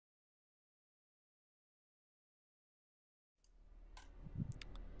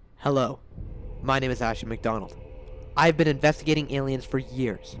Hello, my name is Ashton McDonald. I've been investigating aliens for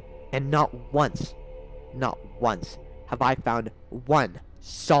years, and not once have I found one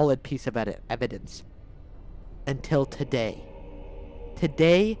solid piece of evidence until today.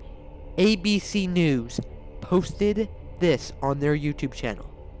 Today, ABC News posted this on their YouTube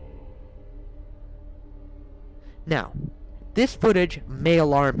channel. Now, this footage may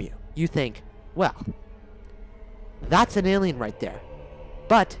alarm you. You think, well, that's an alien right there.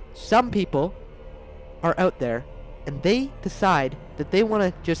 But some people are out there and they decide that they want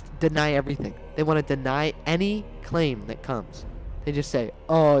to just deny everything. They want to deny any claim that comes. They just say,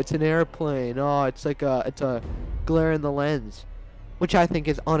 oh, it's an airplane. Oh, it's a glare in the lens. Which I think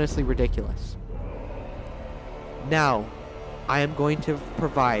is honestly ridiculous. Now, I am going to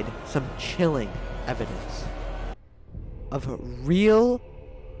provide some chilling evidence of real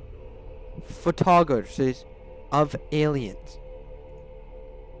photographs of aliens.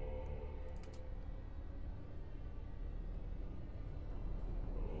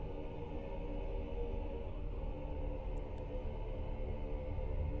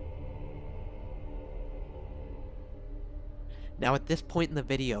 Now at this point in the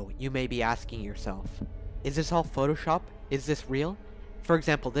video, you may be asking yourself, is this all Photoshop? Is this real? For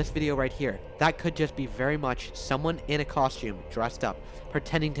example, this video right here, that could just be very much someone in a costume, dressed up,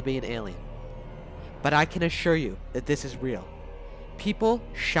 pretending to be an alien. But I can assure you that this is real. People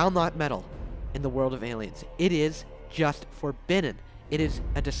shall not meddle in the world of aliens. It is just forbidden. It is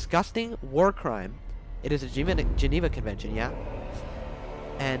a disgusting war crime. It is a Geneva Convention, yeah?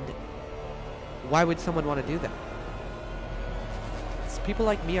 And why would someone want to do that? People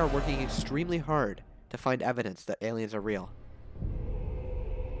like me are working extremely hard to find evidence that aliens are real.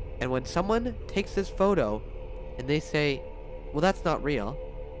 And when someone takes this photo and they say, well, that's not real,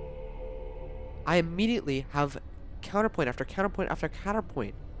 I immediately have counterpoint after counterpoint after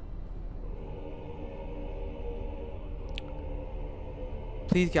counterpoint.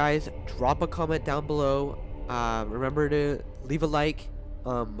 Please, guys, drop a comment down below. Remember to leave a like.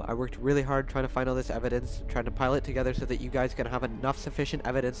 I worked really hard trying to find all this evidence, trying to pile it together so that you guys can have enough sufficient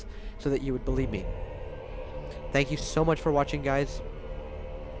evidence so that you would believe me. Thank you so much for watching, guys.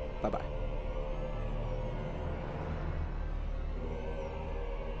 Bye-bye.